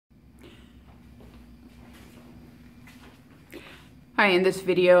Hi, in this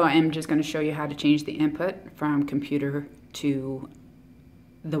video I'm just going to show you how to change the input from computer to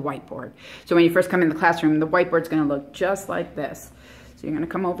the whiteboard. So when you first come in the classroom, the whiteboard's going to look just like this. So you're going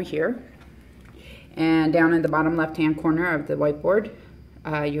to come over here, and down in the bottom left hand corner of the whiteboard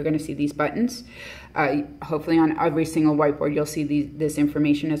you're going to see these buttons. Hopefully on every single whiteboard you'll see this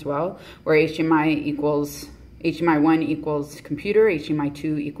information as well, where HDMI 1 equals computer, HDMI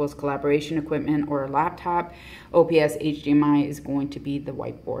 2 equals collaboration equipment or a laptop, OPS HDMI is going to be the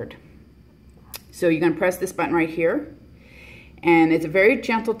whiteboard. So you're going to press this button right here, and it's a very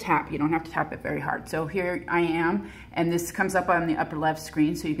gentle tap. You don't have to tap it very hard. So here I am, and this comes up on the upper left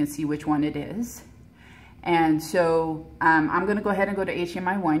screen so you can see which one it is. And so I'm going to go ahead and go to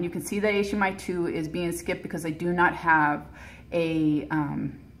HDMI 1. You can see that HDMI 2 is being skipped because I do not have a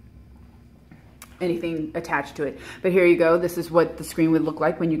anything attached to it. But here you go. This is what the screen would look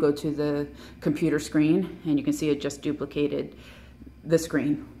like when you go to the computer screen, and you can see it just duplicated the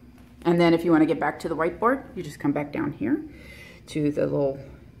screen. And then if you want to get back to the whiteboard, you just come back down here to the little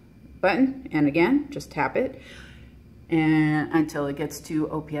button, and again, just tap it and until it gets to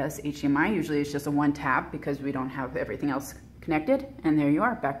OPS HDMI. Usually it's just a one tap because we don't have everything else connected, and there you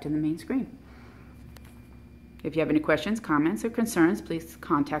are, back to the main screen. If you have any questions, comments, or concerns, please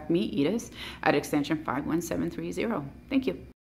contact me, Edith, at extension 51730. Thank you.